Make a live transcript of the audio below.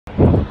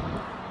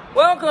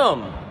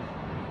Welcome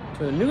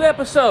to a new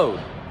episode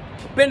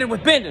of Bendin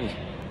with Bendon.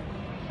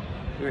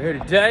 We're here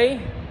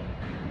today,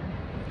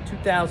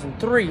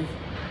 2003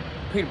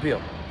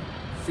 Peterbilt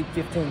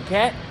C15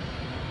 Cat.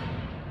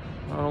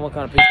 I don't know what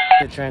kind of piece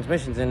of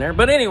transmission's in there,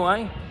 but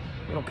anyway,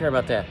 we don't care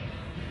about that.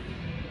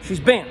 She's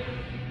bent,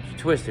 she's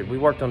twisted. We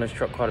worked on this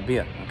truck quite a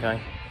bit, okay?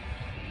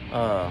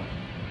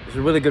 It's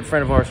a really good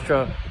friend of ours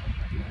truck.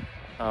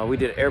 We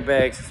did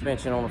airbag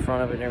suspension on the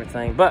front of it and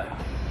everything, but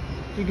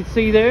you can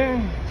see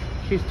there,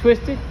 she's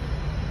twisted.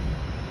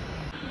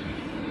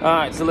 All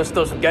right, so let's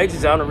throw some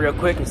gauges on her real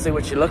quick and see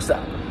what she looks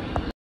like.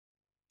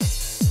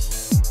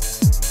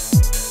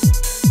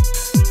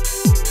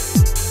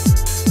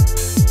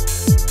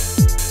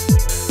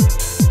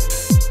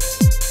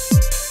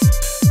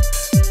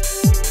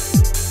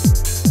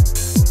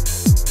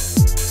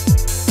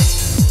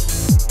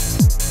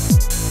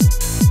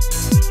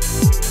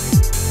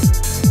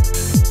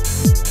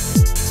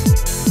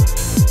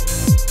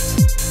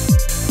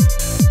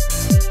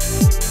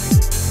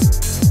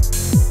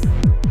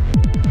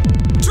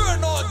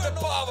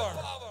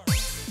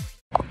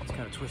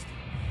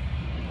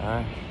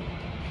 Alright,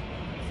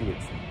 see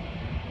it's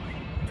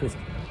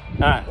twisted.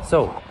 Alright,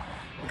 so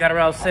we got her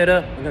all set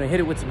up. We're gonna hit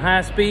it with some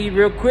high speed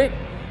real quick.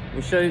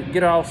 We'll show you,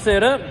 get her all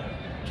set up,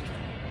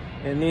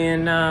 and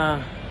then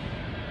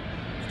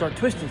start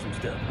twisting some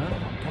stuff, huh?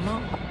 Come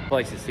on.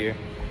 Places here.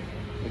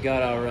 We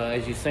got our,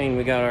 as you've seen,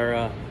 we got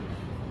our,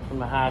 from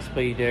the high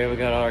speed there, we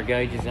got all our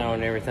gauges on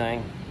and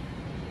everything.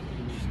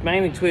 Just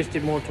mainly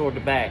twisted more toward the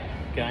back,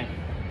 okay?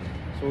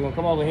 So we're gonna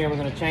come over here, we're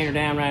gonna chain her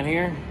down right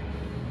here.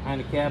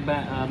 Behind the cab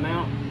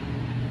mount.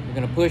 We're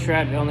gonna push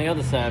right on the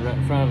other side, right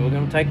in front of it. We're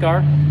gonna take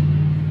our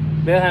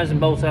bell housing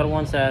bolts out of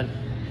one side,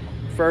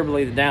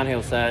 preferably the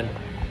downhill side.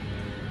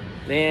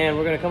 Then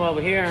we're gonna come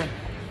over here,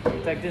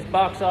 take this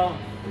box off.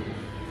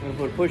 We're gonna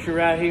put a pusher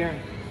right here,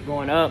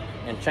 going up,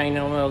 and chain it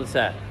on the other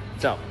side.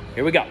 So,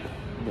 here we go.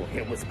 We'll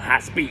hit it with some high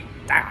speed.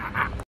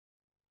 Ah.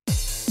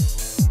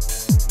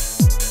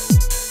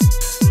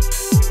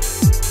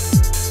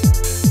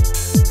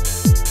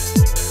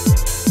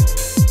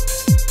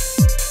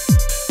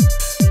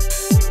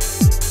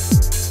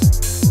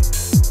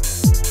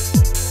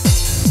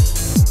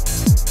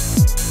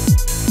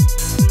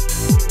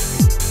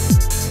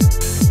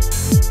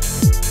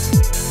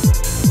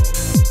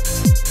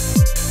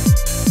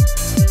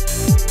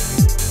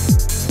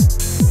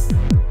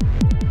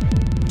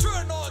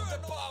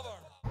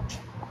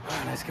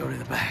 Let's go to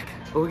the back.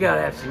 But we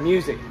gotta have some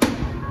music.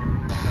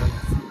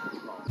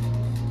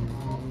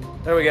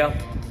 There we go.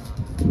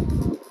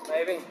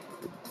 Maybe.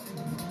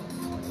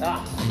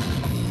 Ah.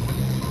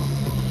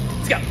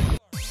 Let's go.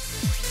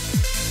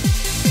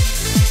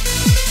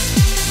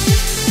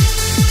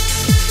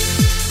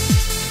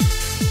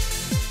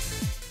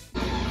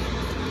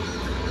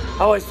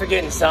 Always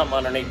forgetting something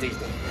underneath these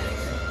things.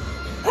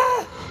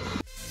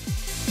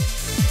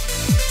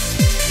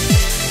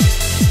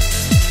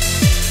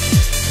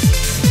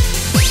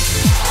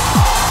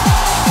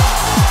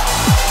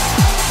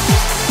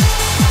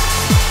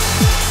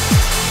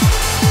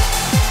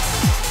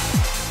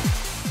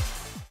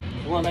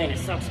 One thing that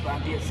sucks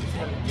about this is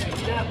having to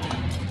change it up.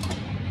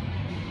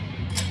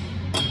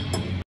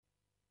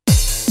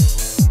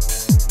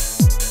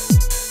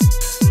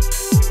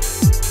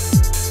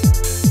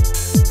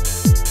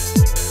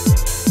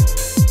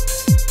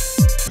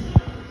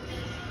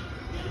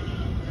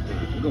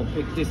 We're gonna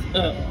pick this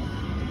up.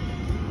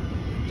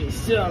 This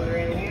cylinder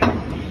in here.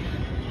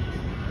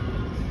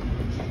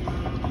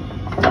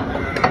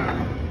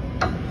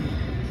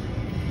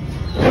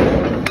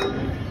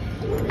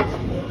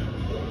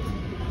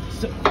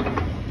 So,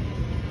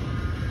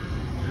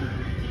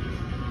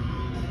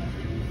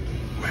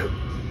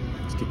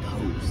 let's get the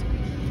hose.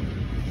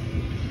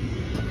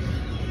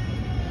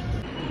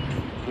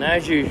 And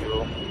as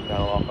usual,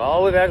 gotta walk all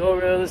the way back over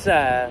to the other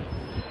side.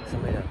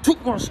 Somebody done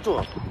took my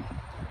stuff.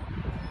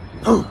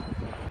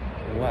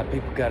 Why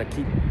people gotta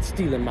keep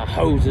stealing my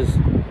hoses.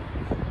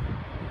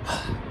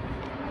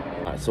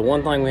 Alright, so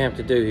one thing we have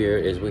to do here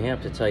is we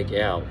have to take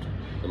out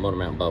the motor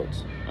mount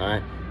bolts.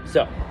 Alright,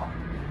 so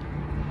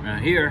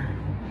right here,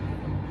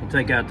 we'll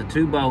take out the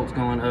two bolts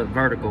going up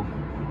vertical.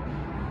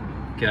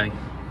 Okay,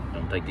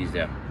 I'll take these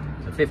out.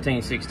 So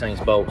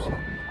 15/16 bolts,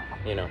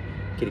 you know,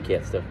 kitty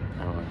cat stuff.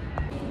 I don't know.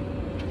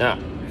 Now,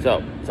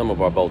 so some of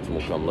our bolts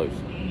will come loose.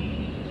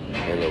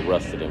 They're a little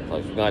rusted in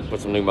place. We're gonna have to put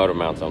some new motor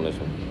mounts on this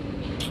one.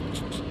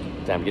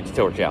 Time to get the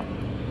torch out.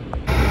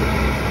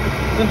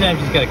 Sometimes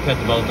you just gotta cut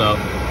the bolt off.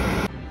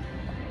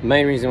 The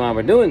main reason why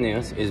we're doing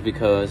this is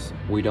because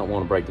we don't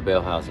want to break the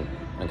bell housing.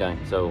 Okay,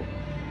 so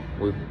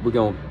we're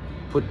gonna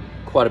put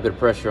quite a bit of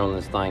pressure on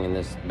this thing, and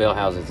this bell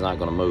housing is not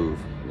gonna move.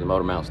 The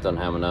motor mounts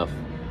doesn't have enough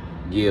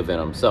give in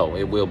them, so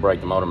it will break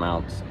the motor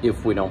mounts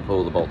if we don't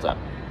pull the bolts out.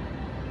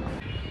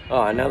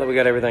 All right, now that we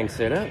got everything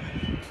set up,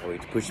 we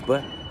can push the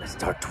button. Let's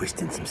start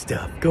twisting some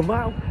stuff. Come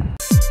on.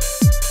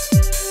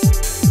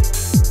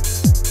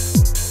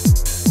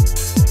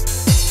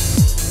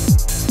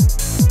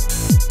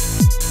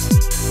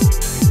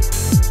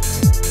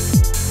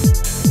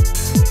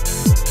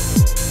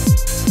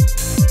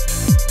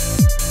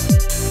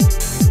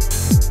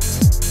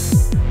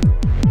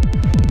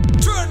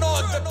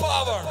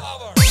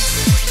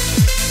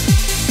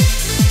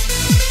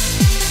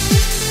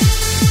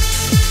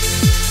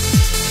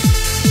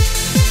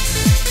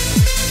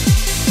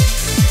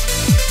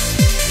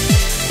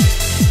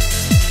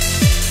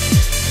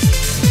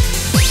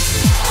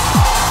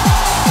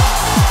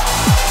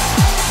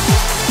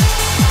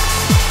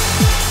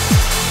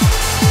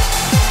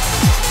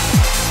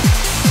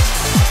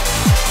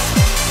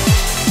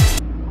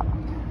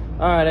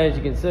 All right, as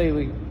you can see,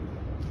 we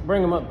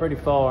bring them up pretty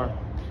far,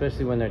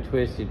 especially when they're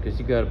twisted, because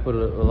you got to put a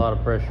lot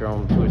of pressure on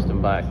them to twist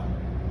them back.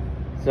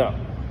 So,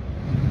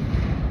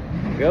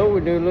 here we go, we're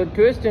doing a little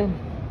twisting.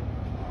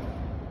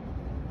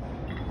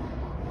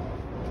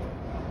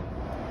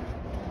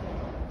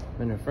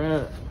 In the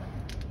front,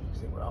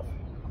 see what I'll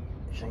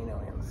chain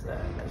on the inside.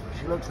 That's what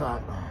she looks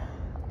like.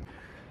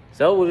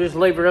 So we'll just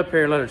leave her up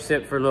here and let her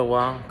sit for a little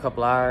while, a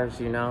couple hours,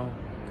 you know.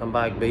 Come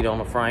back, beat on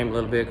the frame a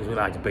little bit, because we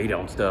like to beat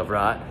on stuff,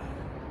 right?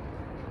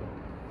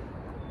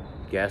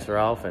 Gas her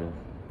off and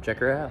check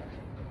her out.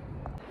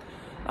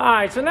 All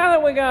right, so now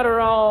that we got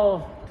her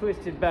all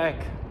twisted back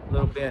a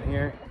little bit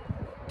here,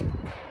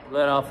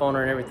 let off on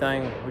her and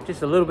everything, we're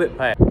just a little bit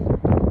past.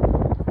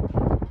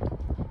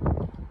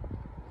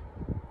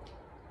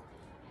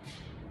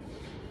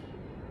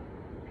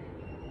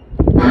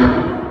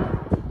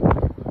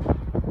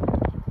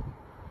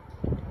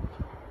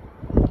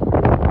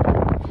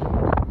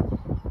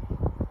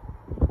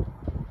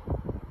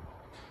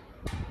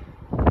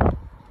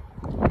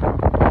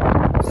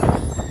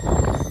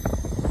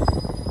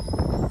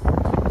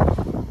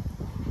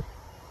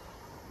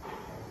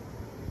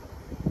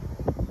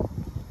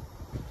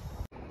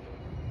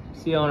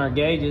 See on our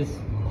gauges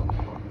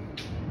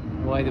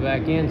the way the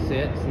back end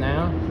sits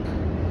now.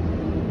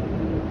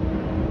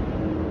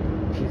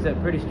 She's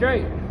set pretty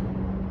straight.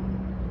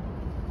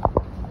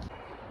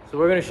 So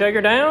we're gonna shake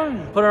her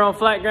down, put her on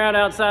flat ground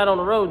outside on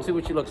the road and see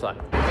what she looks like.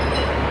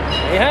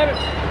 There you have it.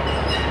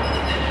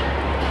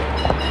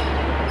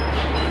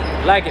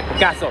 Like it,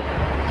 Picasso.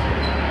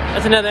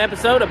 That's another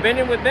episode of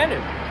Bendin with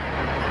Bendon.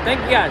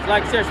 Thank you guys.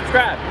 Like, share,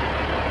 subscribe.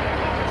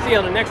 See you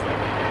on the next one.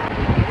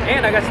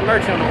 And I got some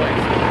merch on the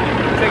way.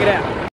 Check it out.